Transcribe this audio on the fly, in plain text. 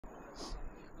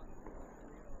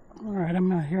Alright,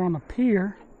 I'm out here on the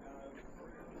pier.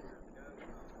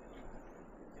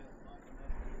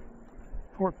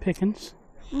 Fort Pickens.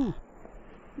 Ooh,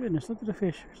 goodness, look at the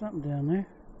fish. There's something down there.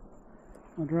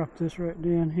 I'll drop this right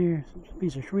down here. It's a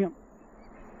piece of shrimp.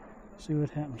 See what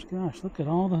happens. Gosh, look at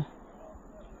all the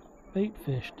bait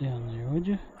fish down there, would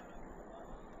you?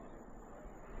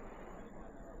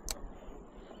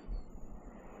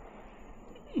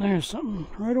 There's something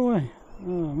right away.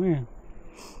 Oh man.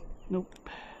 Nope.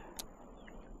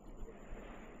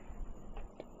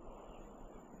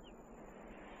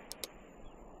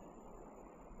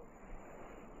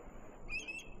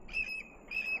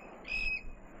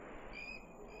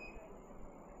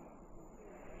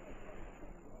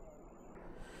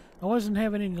 I wasn't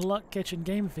having any luck catching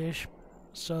game fish,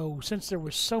 so since there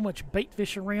was so much bait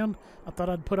fish around, I thought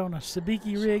I'd put on a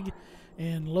Sabiki rig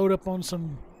and load up on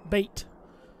some bait.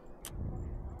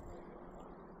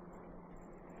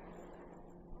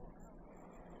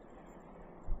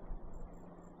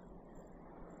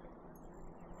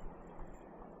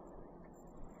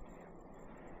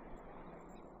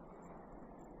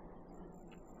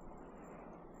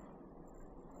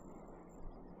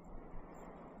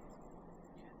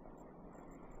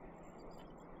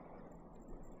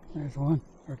 There's one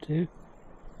or two.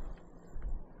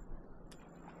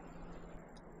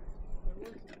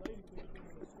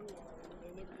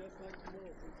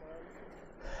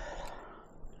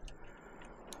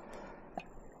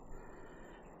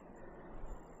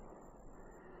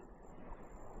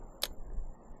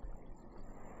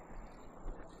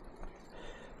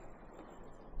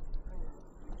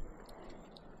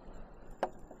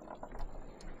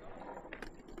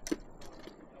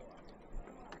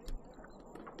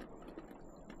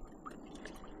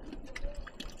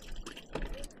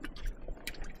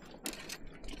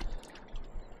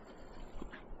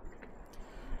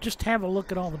 Just have a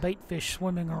look at all the bait fish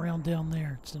swimming around down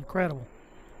there. It's incredible.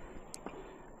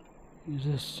 Use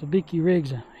this Sabiki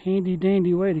rig's a handy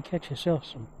dandy way to catch yourself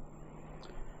some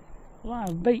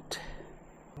live bait.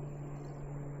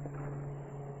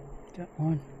 Got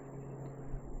one.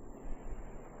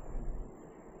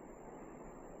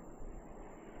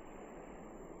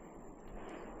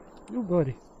 Oh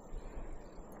buddy.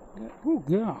 Oh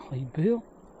golly, Bill.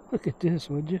 Look at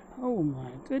this, would you? Oh my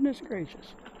goodness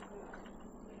gracious.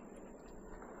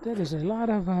 That is a lot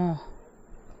of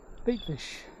bait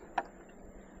fish.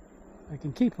 I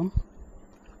can keep them.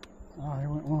 Oh, there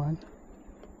went one.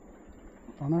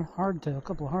 On a hardtail, a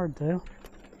couple of hardtail.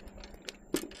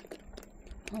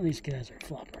 All these guys are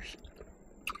floppers.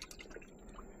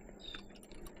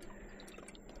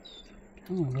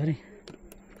 Come on, buddy.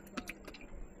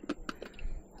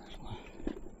 That's one.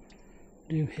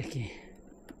 Doohickey.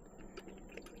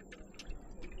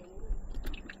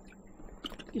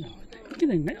 Get on. Get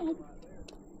in there.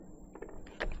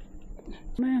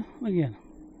 Now, look at him.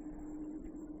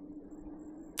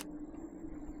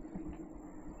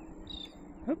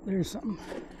 Oh, there's something.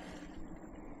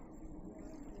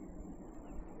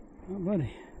 Oh,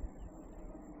 buddy.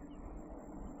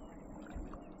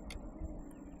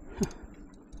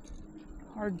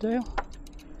 Hardtail.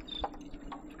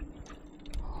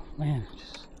 Oh, man,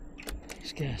 just,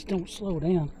 these guys don't slow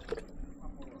down.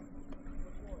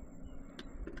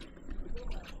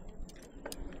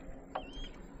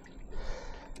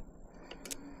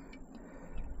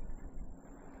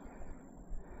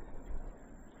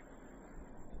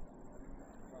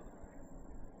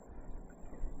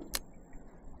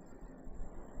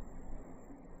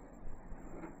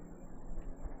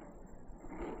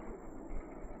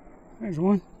 There's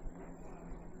one.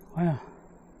 Wow.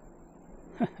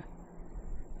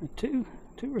 two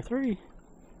or three.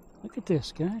 Look at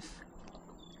this, guys.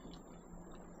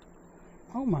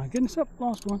 Oh my goodness, up,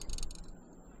 lost one.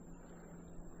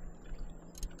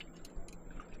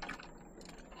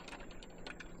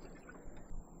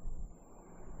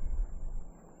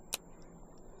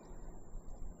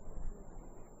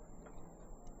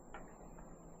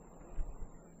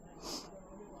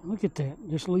 Look at that.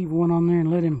 Just leave one on there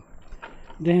and let him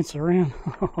dance around.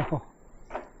 Oh,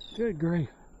 good grief.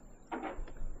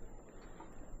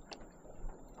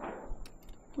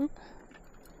 Whoop.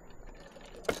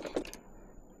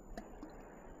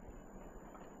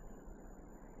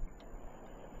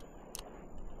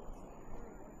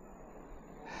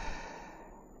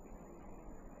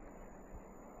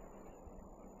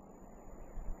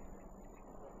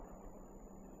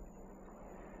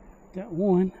 Got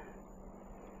one.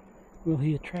 Will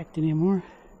he attract any more?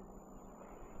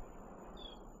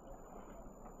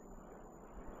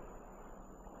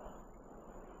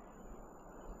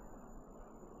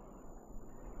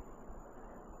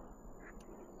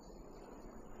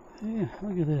 Yeah,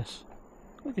 look at this.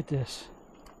 Look at this.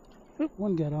 Oop,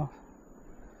 one got off.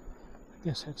 I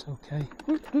guess that's okay.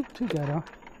 Oop, oop, two got off.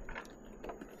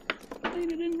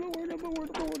 Lean it in,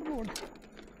 aboard.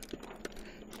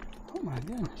 Oh my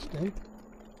goodness, dude.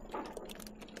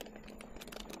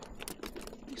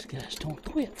 These guys don't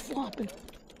quit flopping.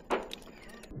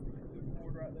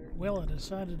 Well, I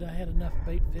decided I had enough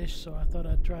bait fish, so I thought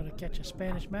I'd try to catch a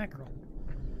Spanish mackerel.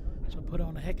 So I put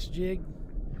on a hex jig,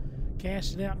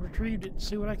 cast it out and retrieved it to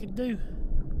see what I could do.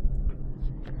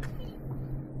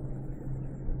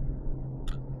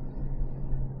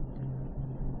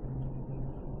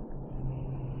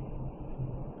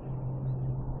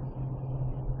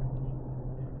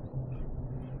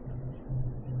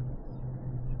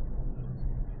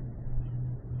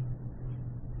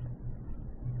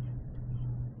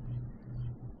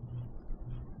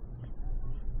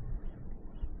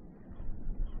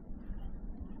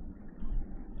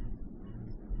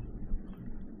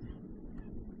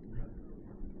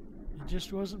 It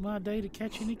just wasn't my day to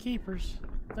catch any keepers.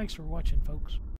 Thanks for watching, folks.